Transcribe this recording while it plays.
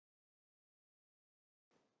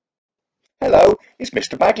Hello, it's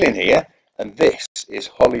Mr. Baglin here, and this is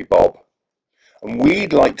Holly Bob, and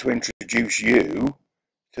we'd like to introduce you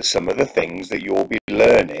to some of the things that you'll be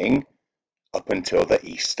learning up until the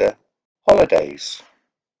Easter holidays.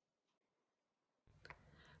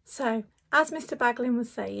 So, as Mr. Baglin was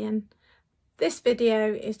saying, this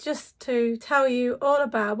video is just to tell you all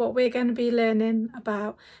about what we're going to be learning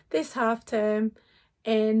about this half term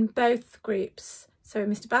in both groups. So in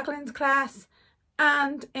Mr. Baglin's class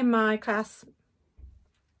and in my class.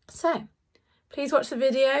 So please watch the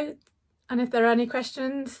video, and if there are any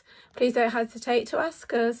questions, please don't hesitate to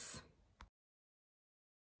ask us.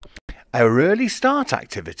 Our early start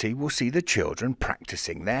activity will see the children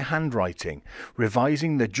practicing their handwriting,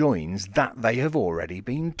 revising the joins that they have already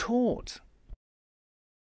been taught.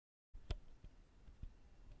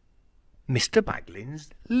 Mr.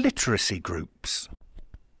 Baglin's literacy groups.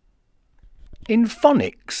 In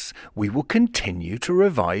phonics, we will continue to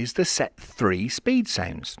revise the set 3 speed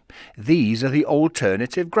sounds. These are the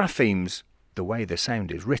alternative graphemes, the way the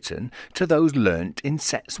sound is written, to those learnt in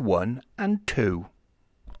sets 1 and 2.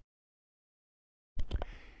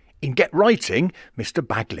 In Get Writing, Mr.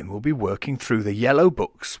 Baglin will be working through the yellow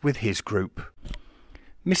books with his group.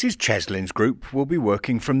 Mrs. Cheslin's group will be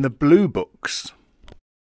working from the blue books.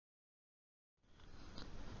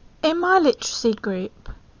 In my literacy group,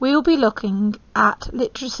 we will be looking at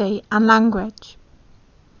literacy and language.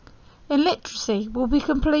 In literacy, we'll be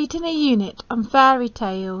completing a unit on fairy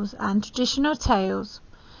tales and traditional tales,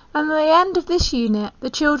 and at the end of this unit, the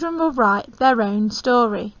children will write their own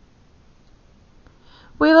story.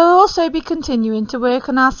 We will also be continuing to work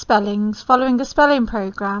on our spellings following a spelling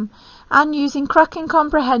programme and using cracking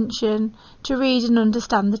comprehension to read and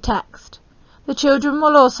understand the text. The children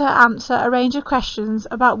will also answer a range of questions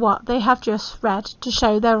about what they have just read to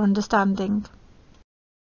show their understanding.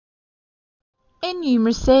 In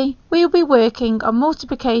numeracy, we will be working on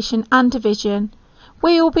multiplication and division.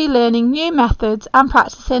 We will be learning new methods and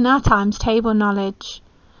practicing our times table knowledge.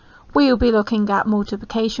 We will be looking at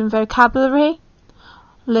multiplication vocabulary,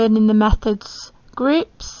 learning the methods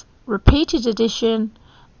groups, repeated addition,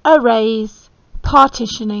 arrays,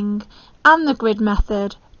 partitioning, and the grid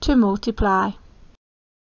method to multiply.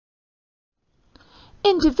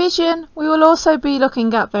 In division, we will also be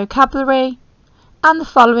looking at vocabulary and the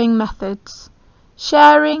following methods: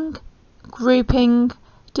 sharing, grouping,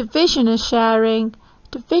 division as sharing,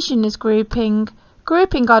 division as grouping,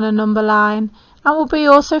 grouping on a number line, and we'll be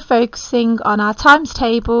also focusing on our times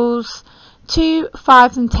tables, 2,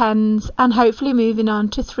 5s and 10s, and hopefully moving on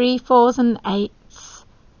to 3, 4s and 8s.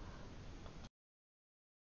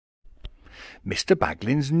 Mr.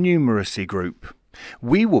 Baglin's numeracy group.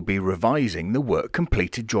 We will be revising the work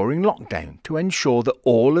completed during lockdown to ensure that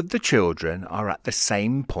all of the children are at the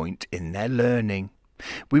same point in their learning.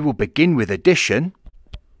 We will begin with addition,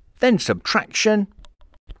 then subtraction,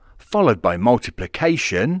 followed by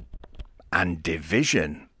multiplication and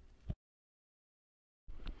division.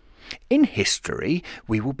 In history,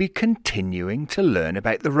 we will be continuing to learn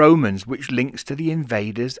about the Romans, which links to the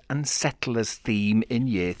invaders and settlers theme in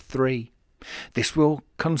Year 3. This will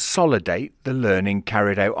consolidate the learning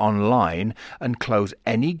carried out online and close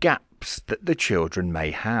any gaps that the children may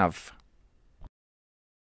have.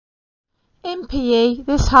 In PE,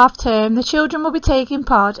 this half term, the children will be taking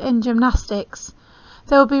part in gymnastics.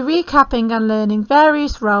 They will be recapping and learning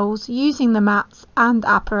various roles using the mats and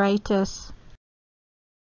apparatus.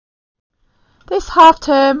 This half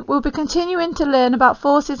term, we'll be continuing to learn about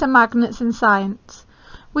forces and magnets in science.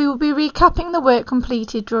 We will be recapping the work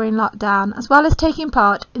completed during lockdown, as well as taking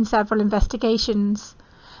part in several investigations.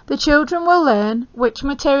 The children will learn which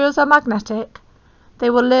materials are magnetic. They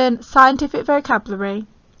will learn scientific vocabulary.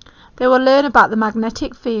 They will learn about the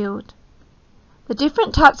magnetic field, the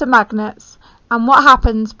different types of magnets, and what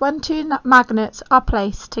happens when two magnets are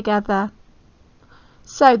placed together.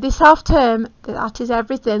 So this half term, that is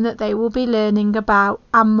everything that they will be learning about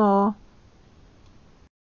and more.